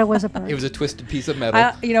bird. I thought it was a bird. it was a twisted piece of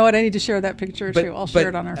metal. You know what? I need to share that picture too. I'll share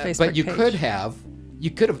it on our Facebook But you page.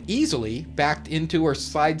 could have easily backed into or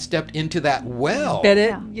sidestepped into that well. Bet it.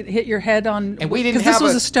 Yeah. You hit your head on. And we didn't because this have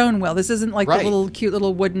was a- a stone well. This isn't like Right. the little cute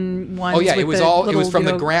little wooden ones. Oh yeah, with it was the all. It little, was from you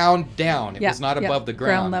the know, ground down. It yeah, was not yeah, above the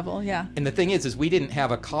ground. level. Yeah. And the thing is we didn't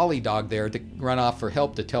have a collie dog there to run off for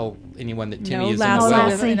help to tell anyone that Timmy No is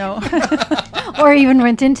Lassie. in the well. Lassie. No. Or even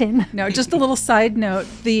Rin Tin Tin. No, just a little side note.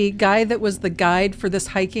 The guy that was the guide for this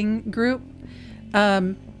hiking group,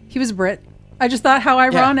 he was Brit. I just thought how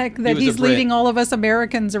ironic he that was a he's Brit. leading all of us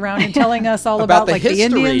Americans around and telling us all About about, the like the history.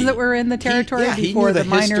 Indians that were in the territory he before knew the, the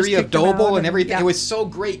miners history of kicked them out Doble and everything. yeah. It was so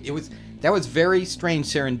great. That was very strange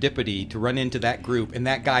serendipity to run into that group and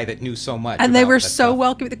that guy that knew so much. And they about were that so stuff.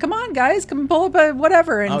 welcoming. Come on, guys, come and pull up a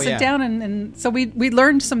whatever and Oh, sit yeah. down. And so we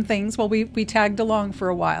learned some things. Well, we tagged along for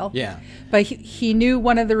a while. Yeah. But he knew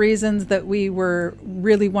one of the reasons that we were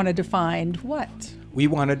really wanted to find what? We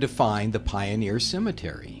wanted to find the Pioneer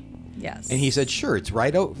Cemetery. Yes. And he said, "Sure, it's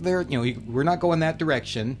right over there. You know, we're not going that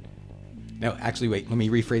direction." No, actually, wait. Let me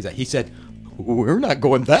rephrase that. He said, "We're not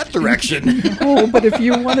going that direction." oh, but if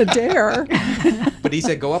you want to dare. But he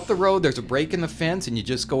said, "Go up the road. There's a break in the fence, and you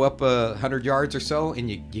just go up 100 yards or so, and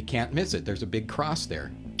you can't miss it. There's a big cross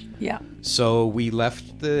there." Yeah. So we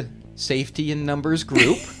left the safety in numbers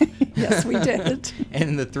group, Yes, we did.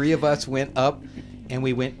 and the three of us went up, and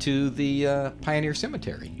we went to the Pioneer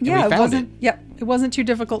Cemetery. And Yeah, we found it wasn't too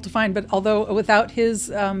difficult to find, but although without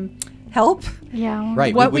his help, Yeah.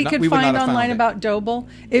 Right. what would we not- could we would not find have found online it. about Doble,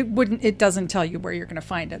 it doesn't tell you where you're going to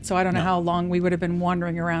find it. So I don't know how long we would have been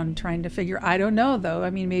wandering around trying to figure. I don't know though. I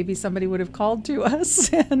mean, maybe somebody would have called to us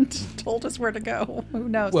and told us where to go. Who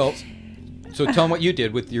knows? Well, so tell them what you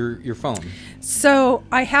did with your phone. So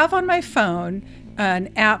I have on my phone an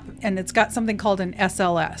app, and it's got something called an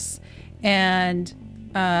SLS, and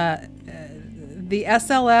the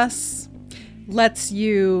SLS lets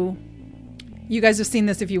you. You guys have seen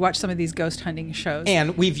this if you watch some of these ghost hunting shows.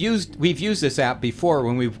 And we've used this app before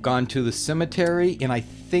when we've gone to the cemetery, and I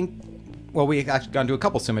think, well, we've actually gone to a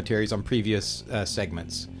couple cemeteries on previous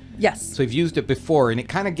segments. Yes. So we've used it before, and it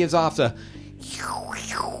kind of gives off a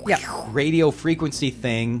Yeah. radio frequency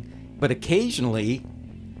thing, but occasionally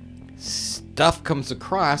stuff comes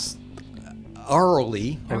across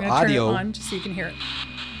orally I'm or going to audio. turn it on just so you can hear it.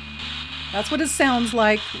 That's what it sounds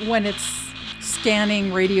like when it's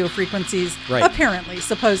scanning radio frequencies, Right. apparently,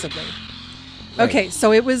 supposedly. Right. Okay,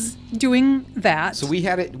 so it was doing that. So we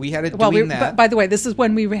had it well, doing that. by the way, this is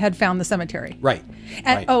when we had found the cemetery. Right.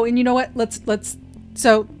 And right. oh, and you know what? Let's.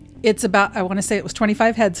 So it's about. I want to say it was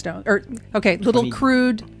 25 headstones, or okay, little 20.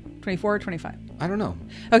 crude. 24 or 25. I don't know.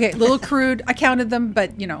 Okay, little crude. I counted them,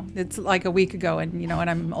 but it's like a week ago, and and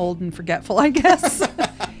I'm old and forgetful, I guess.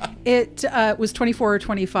 It was 24 or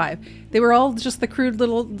 25. They were all just the crude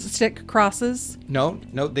little stick crosses. No,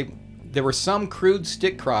 there were some crude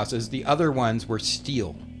stick crosses. The other ones were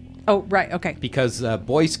steel Oh, right. Okay, because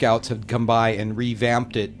Boy Scouts had come by and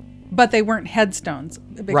revamped it. but they weren't headstones.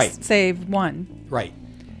 Right. Save one. Right.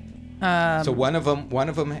 So one of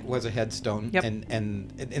them was a headstone, Yep. and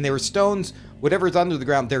they were stones. Whatever's under the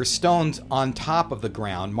ground, there's stones on top of the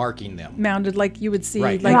ground marking them. Mounded like you would see,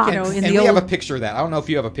 Right. like Right. in and the we old. have a picture of that. I don't know if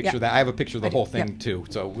you have a picture Yeah. of that. I have a picture of the I do, whole thing yeah. too.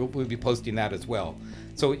 So we'll be posting that as well.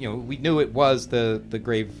 So we knew it was the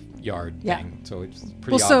graveyard Yeah. thing. So it's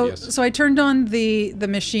pretty Well, obvious. so I turned on the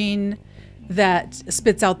machine that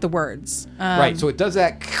spits out the words. Right, so it does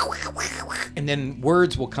that, and then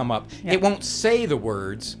words will come up. Yeah. It won't say the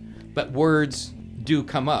words, but words do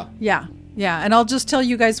come up. Yeah, and I'll just tell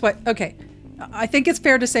you guys what. Okay, I think it's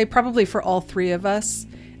fair to say probably for all three of us.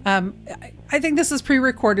 I think this is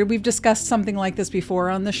pre-recorded. We've discussed something like this before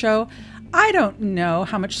on the show. I don't know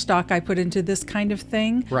how much stock I put into this kind of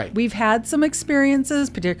thing. Right. We've had some experiences,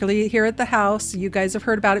 particularly here at the house. You guys have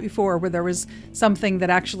heard about it before, where there was something that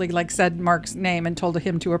actually like said Mark's name and told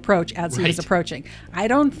him to approach as he was Right. approaching. I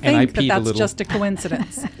don't And I think that peed a that's little. just a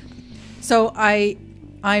coincidence. So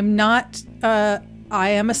I'm not. I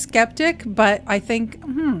am a skeptic, but I think,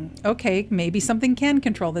 okay, maybe something can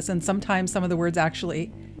control this, and sometimes some of the words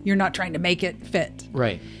actually you're not trying to make it fit.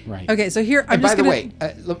 Right. Okay, so here I'm And just by the gonna, way,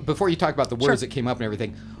 look, before you talk about the words Sure. that came up and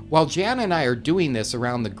everything, while Jana and I are doing this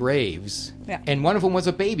around the graves, Yeah. and one of them was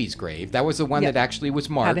a baby's grave. That was the one Yeah. that actually was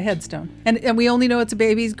marked. had a headstone, and we only know it's a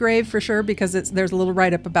baby's grave for sure because there's a little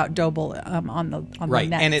write up about Doble on the Right,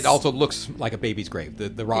 nets. and it also looks like a baby's grave.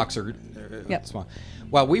 The rocks are Yep. small.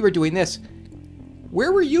 While we were doing this,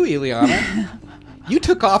 where were you, Ileana? You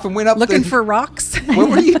took off and went up looking the, for rocks. What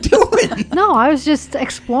were you doing? No, I was just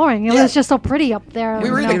exploring. It Yeah. was just so pretty up there.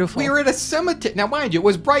 We were, you in know. Beautiful. we were at a cemetery. Now, mind you, it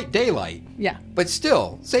was bright daylight. Yeah. But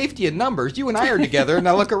still, safety in numbers. You and I are together, and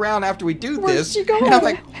I look around after we do Where'd this, she go? and I'm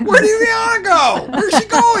like, "Where did Ileana go? Where's she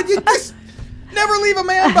going? You just never leave a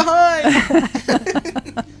man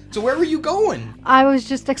behind." So where were you going? I was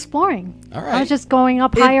just exploring. All I right. was just going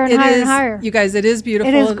up higher and It higher is- and higher. You guys, it is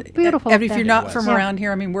beautiful. It is beautiful And up if you're there. not It from was. around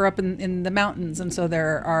here, I mean, we're up in the mountains, and so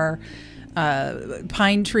there are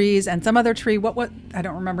pine trees and some other tree. What I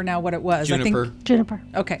don't remember now what it was. Juniper. I think Juniper.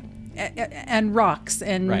 okay, and rocks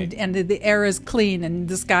and Right. and the air is clean and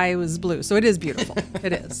the sky was blue, so it is beautiful.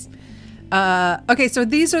 It is. Okay, so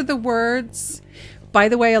these are the words. By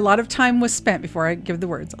the way, a lot of time was spent before I give the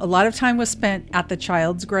words. A lot of time was spent at the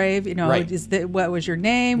child's grave. You know, Right. what was your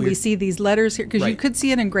name? We We're- see these letters here because you Right. could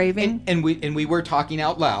see an engraving. And we were talking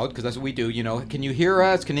out loud because that's what we do. You know, can you hear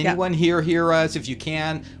us? Can anyone hear us? If you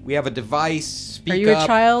can, we have a device. Speak Are you up. a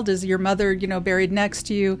child? Is your mother, buried next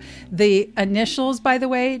to you? The initials, by the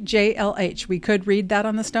way, JLH. We could read that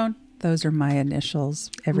on the stone. Those are my initials,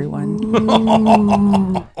 everyone.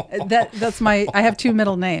 That's my. I have two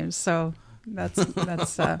middle names, so those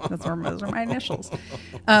are my initials.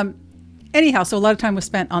 Anyhow, so a lot of time was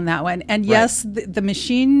spent on that one, and yes, the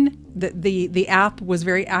machine, the app was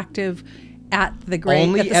very active at the grave,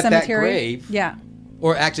 Only at the at that cemetery. grave? Yeah.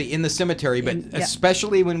 Or actually in the cemetery, but Yeah.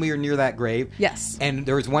 especially when we were near that grave. Yes. And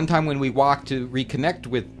there was one time when we walked to reconnect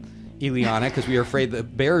with Ileana because we were afraid the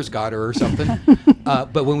bears got her or something.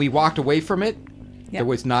 But when we walked away from it, Yeah. there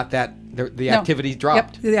was not that. The No. activity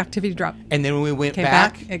dropped. Yep, the activity dropped. And then when we went Came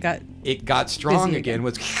back, it got. it got strong busy again. again.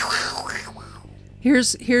 Was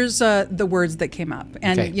Here's the words that came up,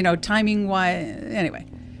 and Okay. timing wise. Anyway,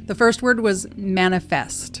 the first word was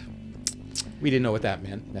manifest. we didn't know what that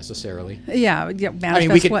meant necessarily. Yeah, manifest I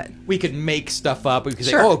mean, what? we could make stuff up. We could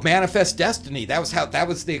Sure. say, "Oh, manifest destiny." That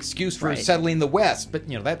was the excuse for Right. settling the West. But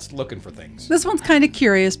that's looking for things. This one's kind of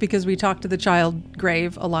curious because we talked to the child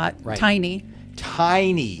grave a lot. Right. Tiny,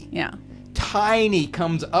 Tiny. yeah. Tiny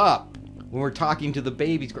comes up when we're talking to the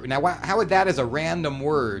babies. Now, how would that as a random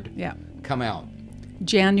word Yeah. come out?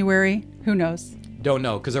 January, who knows? Don't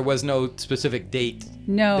know because there was no specific date.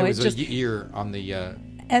 No, there it was a just year on the.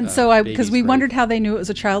 and so because baby's we grave. wondered how they knew it was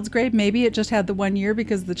a child's grave. Maybe it just had the 1 year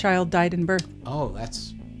because the child died in birth. Oh,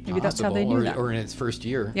 that's Maybe that's how they possible. knew or, that. or in its first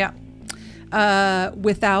year. Yeah.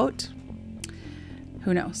 Without,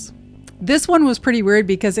 who knows? This one was pretty weird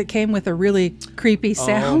because it came with a really creepy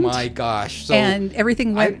sound. Oh my gosh! So and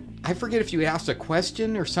everything went. I forget if you asked a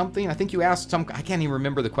question or something. I think you asked some. I can't even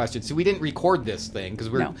remember the question. So we didn't record this thing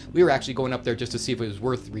because No. we were actually going up there just to see if it was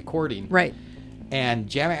worth recording. Right. And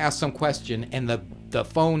Jana asked some question, and the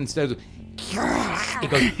phone instead of it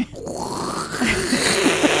goes,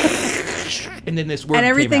 and then this word And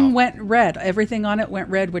everything came out. went red. Everything on it went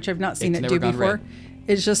red, which I've not seen It's it never do gone before. red.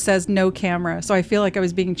 It just says no camera. So I feel like I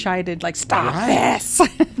was being chided, like, stop Right. this.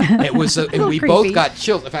 It was, and little we creepy. both got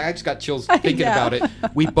chills. In fact, I just got chills thinking Yeah. about it.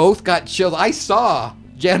 We both got chills. I saw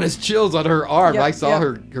Jana's chills on her arm. Yep, I saw yep.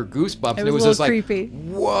 her goosebumps, and it was was a just little like, creepy.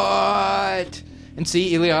 what? And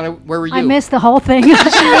see, Ileana, where were you? I missed the whole thing.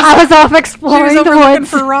 I was off She exploring was the over looking woods.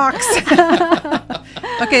 for rocks.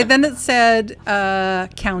 Okay, then it said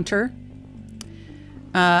counter.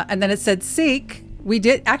 And then it said seek. We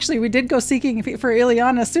did go seeking for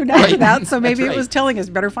Ileana soon after Right. that, so maybe That's it was right. telling us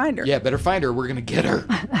better find her. Yeah, better find her. We're gonna get her.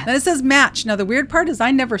 Then it says match. Now the weird part is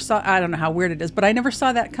I never saw. I don't know how weird it is, but I never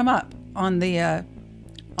saw that come up on the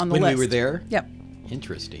When list. we were there. Yep.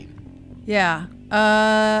 Interesting. Yeah.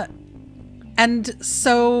 And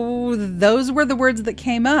so those were the words that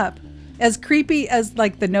came up. as creepy as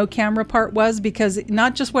like the no camera part was, because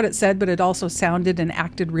not just what it said, but it also sounded and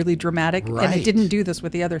acted really dramatic. And Right. it didn't do this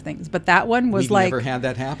with the other things. But that one was We've like, never had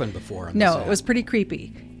that happen before. On no, this it was app. pretty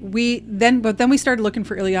creepy. But then we started looking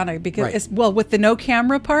for Ileana because, Right. with the no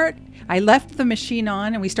camera part, I left the machine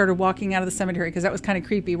on and we started walking out of the cemetery because that was kind of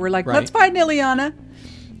creepy. We're like, Right. let's find Ileana.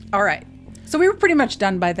 All right. So we were pretty much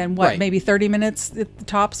done by then. What, Right. maybe 30 minutes at the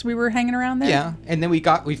tops we were hanging around there? Yeah, and then we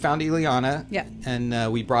found Ileana. Yeah.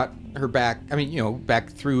 And we brought her back. I mean, back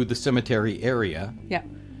through the cemetery area. Yeah.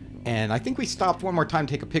 And I think we stopped one more time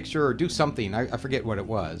to take a picture or do something. I forget what it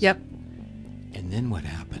was. Yep. And then what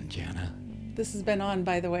happened, Jana? This has been on,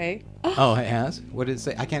 by the way. Oh, it has? What did it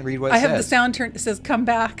say? I can't read what it I says. have the sound turned. It says, come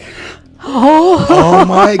back. Oh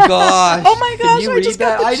my gosh! Oh my gosh, Can you I read just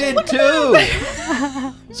that? got the I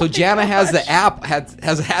did too. So Jana has the app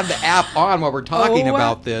has had the app on while we're talking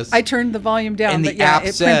about this. I turned the volume down, and but the yeah, app it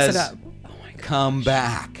prints says, it up. Oh my god. "Come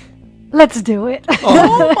back." Let's do it.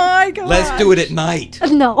 Oh my god. Let's do it at night.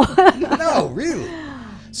 No. No, really.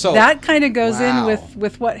 So That kind of goes Wow. in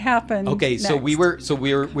with what happened. okay, so we next.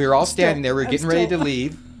 were all standing there. We were I'm getting ready still- to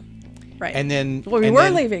leave, right. and then well, we and were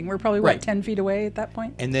then- leaving. We're probably Right. 10 feet away at that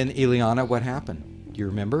point. And then Ileana, what happened? Do you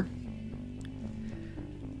remember?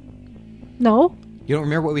 No. You don't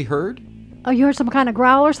remember what we heard? Oh, you heard some kind of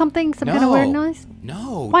growl or something? Some kind of weird noise?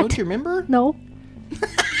 No. What? Don't you remember? No.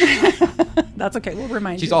 That's okay. We'll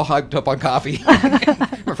remind She's you. all hyped up on coffee.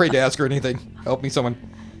 I'm afraid to ask her anything. Help me, someone.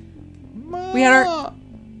 Ma, We had our-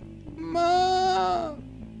 Ma.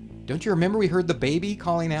 Don't you remember we heard the baby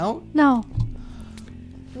calling out? No.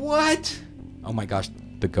 What? Oh my gosh,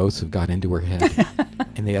 the ghosts have got into her head,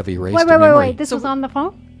 and they have erased Wait, her wait, wait, memory. wait. This was on the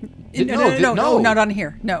phone? No, not on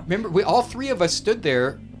here. No. Remember, all three of us stood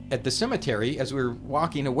there at the cemetery as we were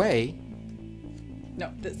walking away.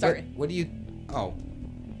 No, sorry. What do you? Oh,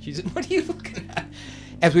 what are you looking at?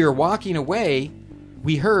 As we were walking away,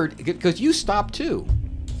 we heard because you stopped too.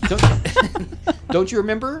 Don't you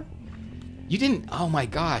remember? You didn't. Oh my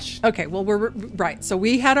gosh. Okay, well, we're right. So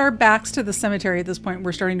we had our backs to the cemetery at this point.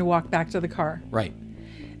 We're starting to walk back to the car. Right.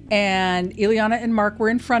 And Ileana and Mark were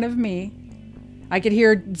in front of me. I could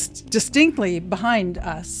hear distinctly behind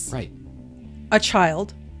us Right. a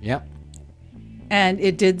child. Yep. And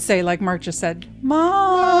it did say, like Mark just said,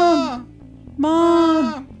 Mom,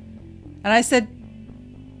 Mom. And I said,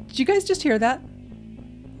 did you guys just hear that?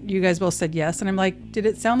 You guys both said yes. And I'm like, did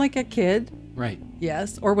it sound like a kid? Right.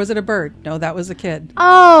 Yes. Or was it a bird? No, that was a kid.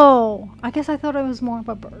 Oh. I guess I thought it was more of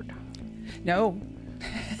a bird. No.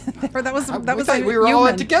 Or that was We a thought we were all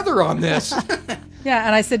human. together on this. Yeah,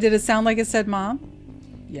 and I said, did it sound like it said Mom?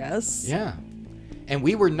 Yes. Yeah. And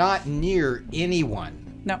we were not near anyone.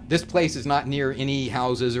 No. This place is not near any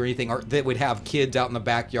houses or anything that would have kids out in the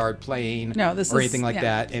backyard playing No, this or is- anything like yeah.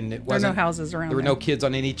 that. And it There are no wasn't, houses around There were there. no kids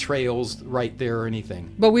on any trails right there or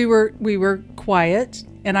anything. But we were quiet,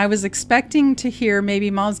 and I was expecting to hear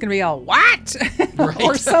maybe Mom's going to be all, what? Right.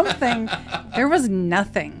 or something. There was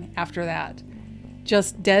nothing after that.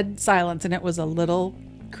 Just dead silence, and it was a little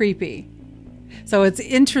creepy. So it's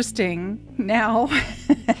interesting now,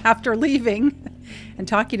 after leaving and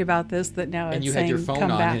talking about this, that now And it's you saying, had your phone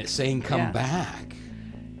come on back. and it's saying, come Yeah. back.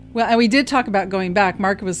 Well, and we did talk about going back.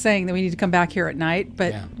 Mark was saying that we need to come back here at night,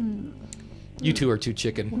 but Yeah. You two are too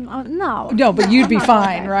chicken. No. no, but you'd be I'm not going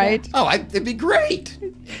fine, back, right? Oh, it'd be great.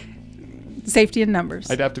 Safety in numbers.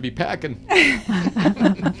 I'd have to be packing.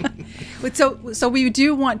 But so we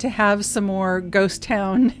do want to have some more ghost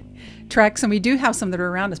town treks, and we do have some that are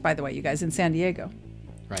around us, by the way, you guys, in San Diego.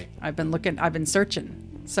 Right. I've been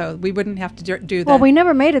searching, so we wouldn't have to do that. Well, we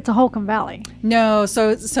never made it to Holcomb Valley. no, so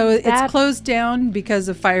it's That- closed down because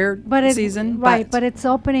of fire season. Right, but it's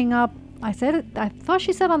opening up. I thought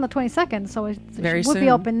she said on the 22nd, so it Very would soon. be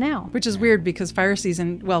open now. Which is weird because fire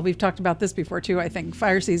season. Well, we've talked about this before too. I think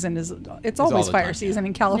fire season it's always the fire time, season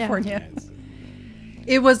in California.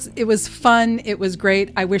 It's- It was fun. It was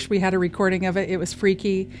great. I wish we had a recording of it. It was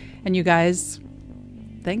freaky. And you guys,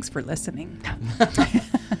 thanks for listening.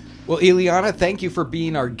 Well, Ileana, thank you for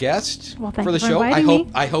being our guest Well, thank for the you for show. inviting me.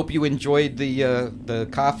 I hope you enjoyed the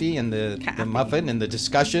coffee and the muffin and the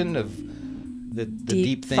discussion of the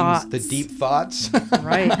deep things, thoughts. the deep thoughts.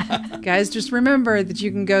 Right. Guys, just remember that you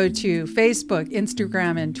can go to Facebook,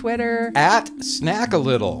 Instagram, and Twitter. At Snack a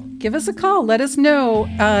Little. Give us a call. Let us know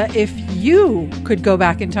if you could go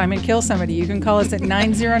back in time and kill somebody. You can call us at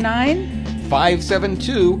 909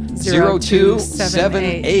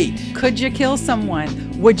 572-0278. Could you kill someone?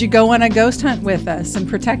 Would you go on a ghost hunt with us and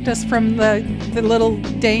protect us from the little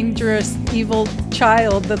dangerous evil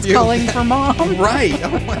child that's calling for mom? Right.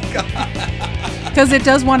 Oh my God. Because it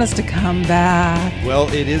does want us to come back. Well,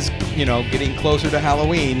 it is, getting closer to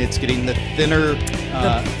Halloween. It's getting the thinner.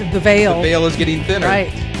 The veil. The veil is getting thinner.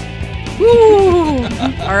 Right. Woo!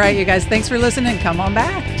 All right, you guys. Thanks for listening. Come on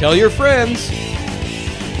back. Tell your friends.